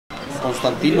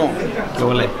Constantino. ¿Qué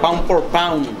huele? Pound for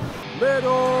pound.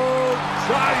 Little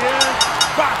Giant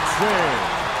Boxing.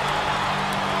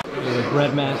 David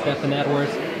Breadman, Stephan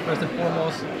Edwards. First and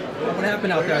foremost, what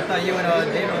happened out there? I thought you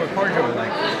and David were cordial.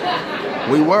 Like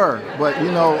we were, but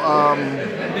you know, I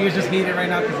think it's just heated right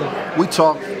now because of. We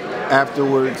talked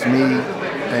afterwards, me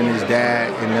and his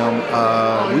dad and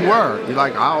them. We were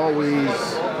like I always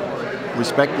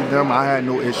respected them. I had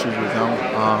no issues with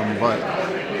them, but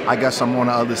I guess I'm on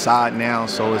the other side now,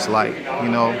 so it's like, you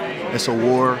know, it's a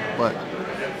war. But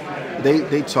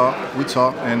they talk, we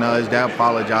talk, and his dad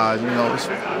apologized. You know,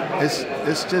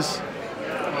 it's just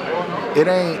it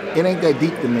ain't that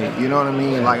deep to me. You know what I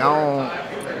mean? Like I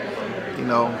don't, you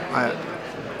know,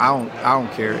 I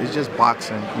don't care. It's just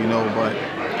boxing, you know. But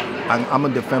I'm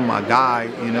gonna defend my guy.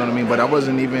 You know what I mean? But I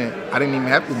didn't even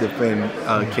have to defend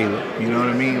Caleb. You know what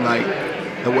I mean? Like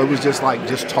it was just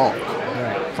talk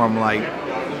from like.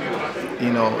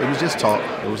 You know, it was just talk.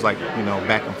 It was like, you know,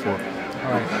 back and forth.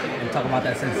 All right, and talk about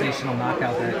that sensational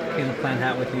knockout that Caleb Plant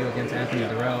had with you against Anthony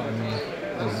Durrell. I mean,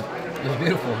 it was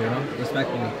beautiful, you know,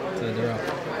 respectfully to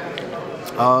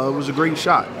Durrell. It was a great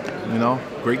shot, you know,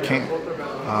 great camp.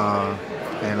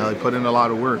 And he put in a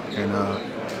lot of work, and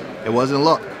it wasn't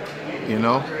luck, you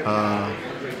know.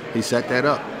 He set that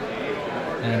up.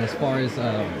 And as far as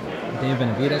David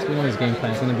Benavidez, we know his game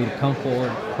plan is going to be to come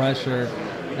forward, pressure,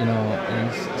 you know,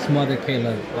 and smother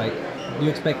Caleb. Like, do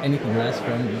you expect anything less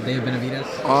from David Benavidez?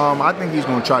 I think he's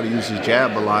going to try to use his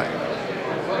jab a lot.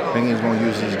 I think he's going to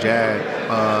use his jab.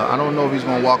 I don't know if he's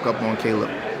going to walk up on Caleb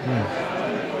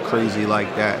crazy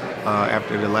like that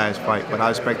after the last fight, but I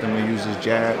expect him to use his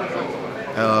jab.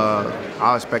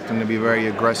 I expect him to be very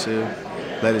aggressive,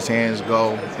 let his hands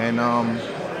go, and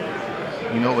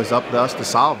you know, it's up to us to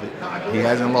solve it. He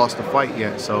hasn't lost the fight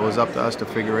yet, so it's up to us to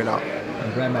figure it out.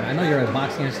 Breadman, I know you're a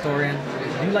boxing historian.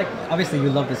 Obviously you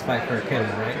love this fight for Caleb,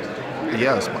 right?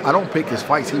 Yes, I don't pick his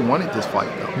fights. He wanted this fight,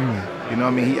 though. You know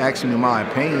what I mean? He asked me my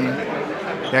opinion.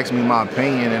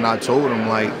 And I told him,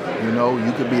 like, you know,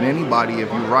 you could beat anybody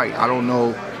if you're right. I don't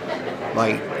know,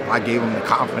 like, I gave him the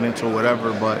confidence or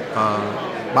whatever, but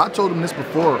I told him this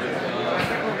before.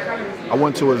 I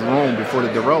went to his room before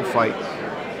the Durrell fight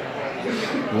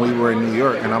when we were in New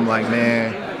York, and I'm like,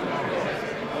 man,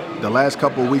 the last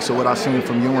couple of weeks of what I've seen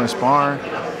from you in sparring,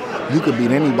 you could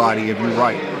beat anybody if you're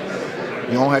right.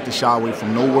 You don't have to shy away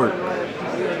from no work.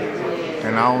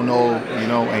 And I don't know, you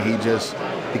know, and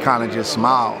he kind of just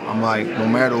smiled. I'm like, no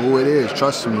matter who it is,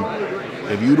 trust me,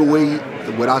 if you the way,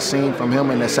 what I seen from him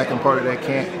in that second part of that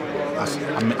camp,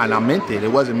 and I meant it.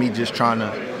 It wasn't me just trying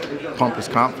to pump his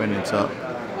confidence up.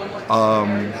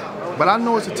 But I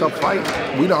know it's a tough fight.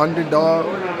 We the underdog,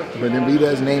 but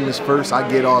Benavidez's name is first. I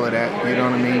get all of that, you know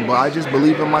what I mean? But I just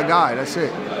believe in my guy, that's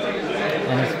it.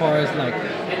 And as far as like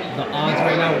the odds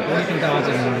right now, what do you think the odds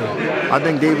are going to be? I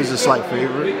think David's a slight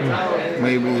favorite.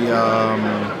 Maybe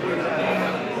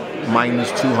minus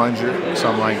 200,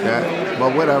 something like that.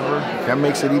 But whatever, that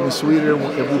makes it even sweeter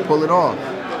if we pull it off,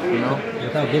 you know?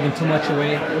 Without giving too much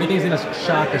away, what do you think is going to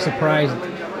shock or surprise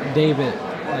David,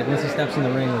 like once he steps in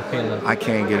the ring with Caleb? I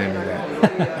can't get into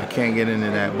that. I can't get into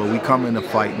that, but we come in to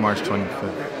fight March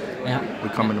 25th. We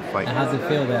come in to fight. And how does it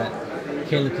feel that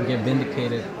Caleb can get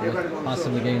vindicated with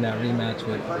possibly getting that rematch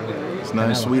with It's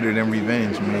nothing sweeter than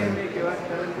revenge, man.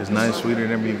 It's nothing sweeter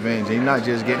than revenge. He's not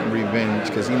just getting revenge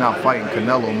because he's not fighting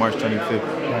Canelo March 25th.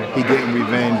 Right. He's getting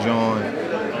revenge on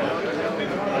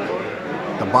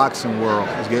the boxing world.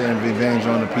 He's getting revenge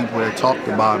on the people that talked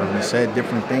about him and said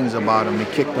different things about him. They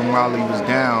kicked him while he was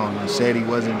down and said he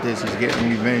wasn't this. He's getting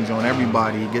revenge on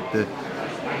everybody. He get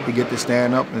to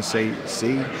stand up and say,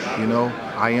 see, you know,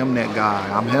 I am that guy.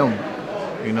 I'm him.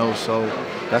 You know, so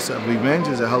revenge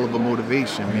is a hell of a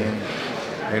motivation, man.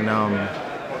 And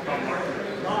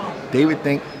David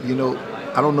you know,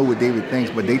 I don't know what David thinks,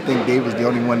 but they think David's the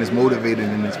only one that's motivated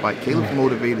in this fight. Caleb's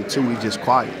motivated too. He's just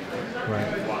quiet.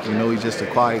 Right. You know, he's just a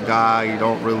quiet guy. He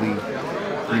don't really,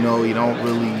 you know,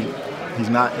 he's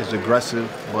not as aggressive,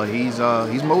 but he's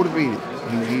motivated.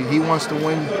 He wants to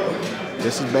win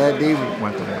just as bad David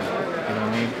went to win. You know what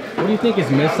I mean? What do you think is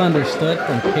misunderstood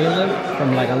from Caleb,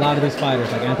 from like a lot of these fighters,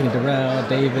 like Anthony Durrell,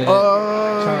 David,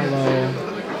 Charlo?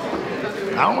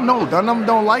 I don't know. None of them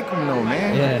don't like him though,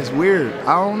 man. Yeah. It's weird.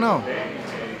 I don't know.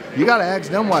 You gotta ask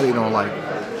them why they don't like him.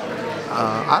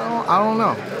 I don't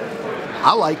know.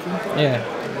 I like him. Yeah.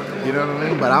 You know what I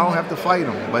mean? But I don't have to fight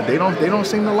him. But they don't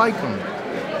seem to like him.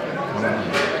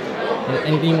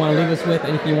 Anything you want to leave us with?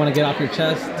 Anything you want to get off your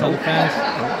chest? Tell the fans?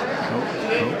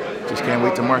 Nope. Just can't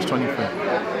wait till March 25th.